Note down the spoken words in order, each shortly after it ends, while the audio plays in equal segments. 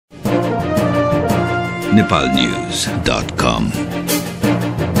nepalnews.com.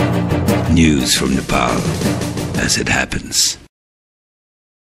 News from Nepal as it happens.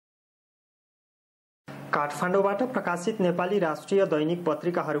 काठमाडौँबाट प्रकाशित नेपाली राष्ट्रिय दैनिक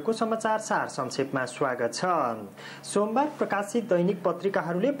पत्रिकाहरूको समाचार सार संक्षेपमा स्वागत छ। सोमबार प्रकाशित दैनिक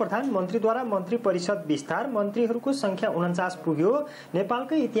पत्रिकाहरूले प्रधानमन्त्रीद्वारा मन्त्री परिषद विस्तार, मन्त्रीहरूको संख्या 49 पुग्यो,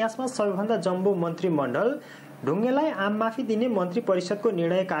 नेपालकै इतिहासमा सबैभन्दा जम्बो मन्त्रीमण्डल, ढुङ्गेलाई आम माफी दिने मन्त्री परिषदको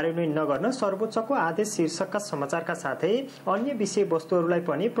निर्णय कार्यान्वयन नगर्न सर्वोच्चको आदेश शीर्षकका समाचारका साथै अन्य विषयवस्तुहरूलाई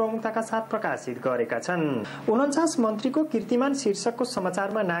पनि प्रमुखताका साथ प्रकाशित गरेका छन्। 49 मन्त्रीको कीर्तिमान शीर्षकको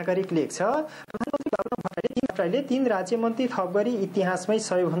समाचारमा नागरिक लेख्छ, प्रधानमन्त्री 3 राज्य मन्त्री थप गरी इतिहासमै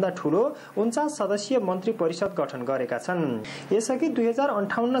सबैभन्दा ठूलो 49 सदस्यीय मन्त्री परिषद गठन गरेका छन्। यसअघि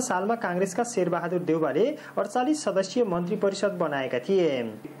 2058 सालमा कांग्रेसका शेरबहादुर देउवाले 48 सदस्यीय मन्त्री परिषद बनाएका थिए।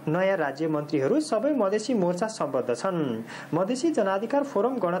 नयाँ राज्य मन्त्रीहरू सबै मधेसी मोर्चा सम्बद्ध छन्। मधेसी जनाधिकार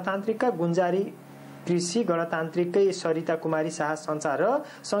फोरम गणतान्त्रिकका गुन्जारी, कृषि गणतान्त्रिककै सरिता कुमारी शाह सञ्चार र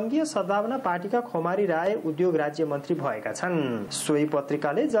संघीय सद्भावना पार्टीका खोमारी राय उद्योग राज्य मन्त्री भएका छन्। सोही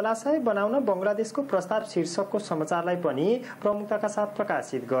पत्रिकाले जलाशय बनाउन बंगलादेशको प्रस्ताव शीर्षकको समाचारलाई पनि प्रमुखताका साथ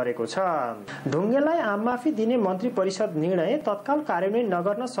प्रकाशित गरेको छ। ढुङ्गेलाई आम माफी दिने मन्त्री परिषद निर्णय तत्काल कार्यान्वयन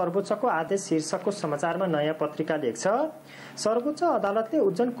नगर्न सर्वोच्चको आदेश शीर्षकको समाचारमा नयाँ पत्रिका लेख्छ, सर्वोच्च अदालतले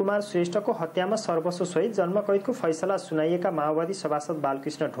उज्जन कुमार श्रेष्ठको हत्यामा सर्वस्व सहित जन्मकैदको फैसला सुनाइएका माओवादी सभासद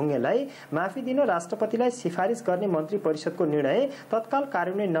बालकृष्ण ढुङ्गेलाई माफी दिन राष्ट्रपतिलाई सिफारिस गर्ने मन्त्री परिषदको निर्णय तत्काल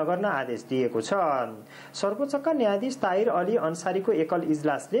कार्यान्वयन नगर्न आदेश दिएको छ। सर्वोच्चका न्यायाधीश ताहिर अली अन्सारीको एकल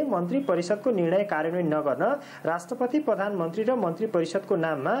इजलासले मन्त्री परिषदको निर्णय कार्यान्वयन नगर्न राष्ट्रपति, प्रधानमन्त्री र मन्त्री परिषदको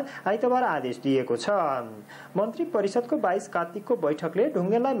नाममा आइतबार आदेश दिएको छ। मन्त्री परिषदको 22 कार्तिकको बैठकले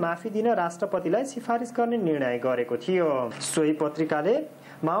ढुङ्गेलाई माफी दिन राष्ट्रपतिलाई सिफारिस गर्ने निर्णय गरेको थियो। सोही पत्रिकाले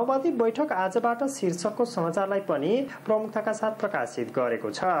माओवादी बैठक आजबाट शीर्षकको समाचारलाई पनि प्रमुखताका साथ प्रकाशित गरेको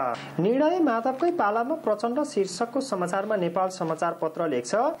छ। निर्णय माधवकै पालामा प्रचण्ड शीर्षकको समाचारमा नेपाल समाचार पत्र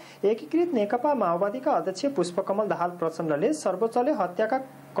लेख्छ, एकीकृत नेकपा माओवादीका अध्यक्ष पुष्पकमल दाहाल प्रचण्डले सर्वोच्चले हत्याका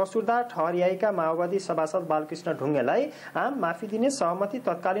कसुरदार ठहर्याएका माओवादी सभासद बालकृष्ण ढुङ्गेलाई आम माफी दिने सहमति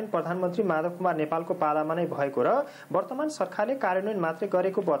तत्कालीन प्रधानमन्त्री माधव कुमार नेपालको पालामा नै भएको र वर्तमान सरकारले कार्यान्वयन मात्रै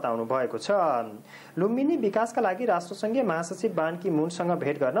गरेको बताउनु भएको छ। लुम्बिनी विकासका लागि राष्ट्रसङ्घीय महासचिव बान की मुनसँग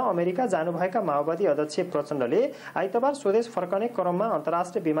भेट गर्न अमेरिका जानुभएका माओवादी अध्यक्ष प्रचण्डले आइतबार स्वदेश फर्कने क्रममा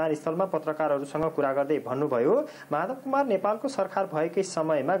अन्तर्राष्ट्रिय विमानस्थलमा पत्रकारहरूसँग कुरा गर्दै भन्नुभयो, माधव कुमार नेपालको सरकार भएकै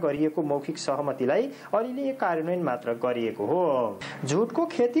समयमा गरिएको मौखिक सहमतिलाई अलिअलि कार्यान्वयन मात्र गरिएको हो। झुटको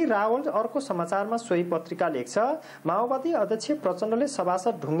खेती रावल अर्को समाचारमा सोही पत्रिका लेख्छ, माओवादी अध्यक्ष प्रचण्डले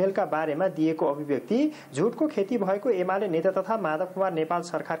सभासद ढुङ्गेलका बारेमा दिएको अभिव्यक्ति झुटको खेती भएको एमाले नेता तथा माधव कुमार नेपाल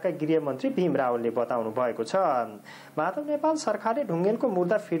सरकारका गृहमन्त्री भीम रावलले बताउनु भएको छ। माधव नेपाल सरकारले ढुङ्गेलको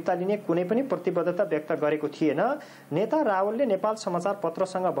मुद्दा फिर्ता लिने कुनै पनि प्रतिबद्धता व्यक्त गरेको थिएन। नेता रावलले नेपाल समाचार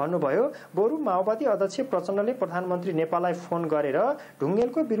पत्रसँग भन्नुभयो, बरु माओवादी अध्यक्ष प्रचण्डले प्रधानमन्त्री नेपाललाई फोन गरेर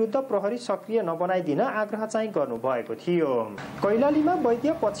ढुङ्गेलको विरुद्ध प्रहरी सक्रिय नबनाइदिन आग्रह चाहिँ गर्नुभएको थियो। कैलालीमा वैद्य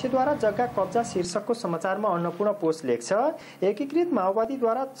पक्षद्वारा जग्गा कब्जा शीर्षकको समाचारमा अन्नपूर्ण पोस्ट लेख्छ, एकीकृत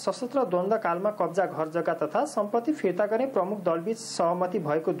माओवादीद्वारा सशस्त्र द्वन्द्व कालमा कब्जा घर जग्गा तथा सम्पत्ति फिर्ता गर्ने प्रमुख दलबीच सहमति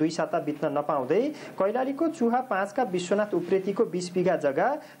भएको 2 साता बित्न नपाउँदै कैलालीको चुहा 5 का विश्वनाथ उप्रेतीको 20 बिघा जग्गा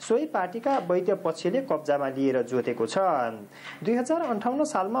सोही पार्टीका वैद्य पक्षले कब्जामा लिएर जोतेको छ। 2058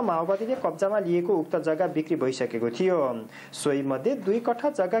 सालमा माओवादीले कब्जामा लिएको उक्त जग्गा बिक्री भइसकेको थियो। सोही मध्ये 2 कट्ठा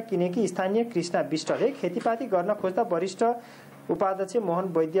जग्गा किनेकी स्थानीय कृष्णा विष्टले खेतीपाती गर्न खोज्दा वरिष्ठ उपाध्यक्ष मोहन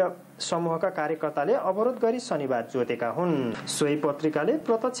वैद्य समूहका कार्यकर्ताले अवरोध गरी शनिबार जोतेका हुन्। सोही पत्रिकाले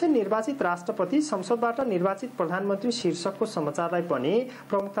प्रत्यक्ष निर्वाचित राष्ट्रपति, संसदबाट निर्वाचित प्रधानमन्त्री शीर्षकको समाचारलाई पनि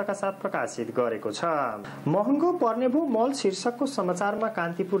प्रमुखताका साथ प्रकाशित गरेको छ। महँगो पर्ने भो मल शीर्षकको समाचारमा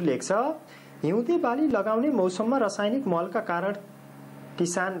कान्तिपुर लेख्छ, हिउँदे बाली लगाउने मौसममा रासायनिक मलका कारण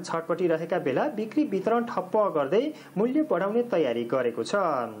किसान छटपटिरहेका बेला बिक्री वितरण ठप्प गर्दै मूल्य बढाउने तयारी गरेको छ।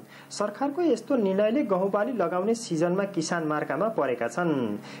 सरकारको यस्तो निर्णयले गहुँ बाली लगाउने सिजनमा किसान मार्कामा परेका छन्।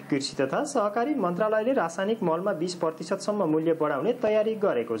 कृषि तथा सहकारी मन्त्रालयले रासायनिक मलमा 20% सम्म मूल्य बढाउने तयारी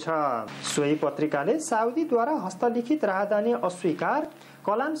गरेको छ। सोही पत्रिकाले साउदीद्वारा हस्तलिखित राहदानी अस्वीकार,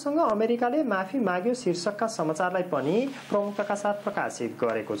 कलामसँग अमेरिकाले माफी माग्यो शीर्षकका समाचारलाई पनि प्रमुखताका साथ प्रकाशित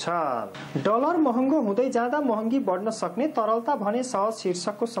गरेको छ। डलर महँगो हुँदै जाँदा महँगी बढ्न सक्ने, तरलता भने सहज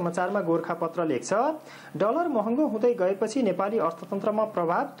शीर्षकको समाचारमा गोरखापत्र लेख्छ, डलर महँगो हुँदै गएपछि नेपाली अर्थतन्त्रमा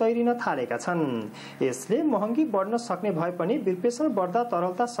प्रभाव तैरिन थालेका छन्। यसले महँगी बढ्न सक्ने भए पनि विप्रेषण बढ्दा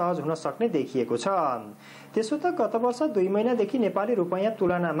तरलता सहज हुन सक्ने देखिएको छ। त्यसो त गत वर्ष 2 महिनादेखि नेपाली रुपैयाँ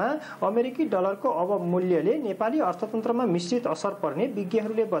तुलनामा अमेरिकी डलरको अवमूल्यले नेपाली अर्थतन्त्रमा मिश्रित असर पर्ने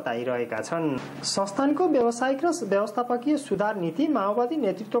विज्ञहरूले बताइरहेका छन्। संस्थानको व्यावसायिक र व्यवस्थापकीय सुधार नीति, माओवादी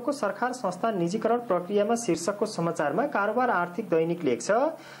नेतृत्वको सरकार संस्थान निजीकरण प्रक्रियामा शीर्षकको समाचारमा कारोबार आर्थिक दैनिक लेख्छ,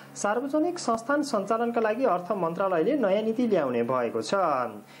 सार्वजनिक संस्थान सञ्चालनका लागि अर्थ मन्त्रालयले नयाँ नीति ल्याउने भएको छ।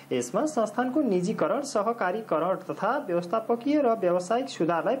 यसमा संस्थानको निजीकरण, सहकारीकरण तथा व्यवस्थापकीय र व्यावसायिक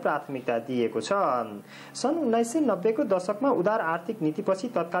सुधारलाई प्राथमिकता दिएको छ। सन् 1990 को दशकमा उदार आर्थिक नीतिपछि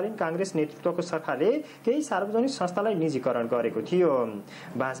तत्कालीन कांग्रेस नेतृत्वको सरकारले केही सार्वजनिक संस्थालाई निजीकरण गरेको थियो।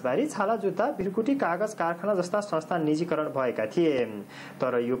 बाँसबारी, छाला जुत्ता, बिरकुटी कागज कारखाना जस्ता संस्थान निजीकरण भएका थिए,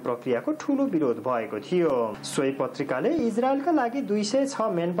 तर यो प्रक्रियाको ठूलो विरोध भएको थियो। सोही पत्रिकाले इजरायलका लागि 206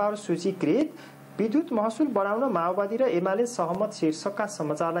 मेनपावर सूचीकृत, विद्युत महसुल बढाउन माओवादी र एमाले सहमत शीर्षकका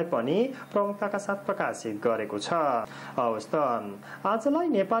समाचारलाई पनि प्रमुखताका साथ प्रकाशित गरेको छ। हवस् त, आजलाई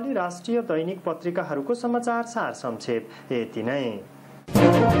नेपाली राष्ट्रिय दैनिक पत्रिकाहरूको समाचार सार संक्षेप यति नै।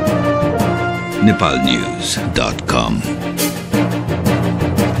 nepalnews.com.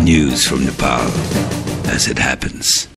 News from Nepal as it happens.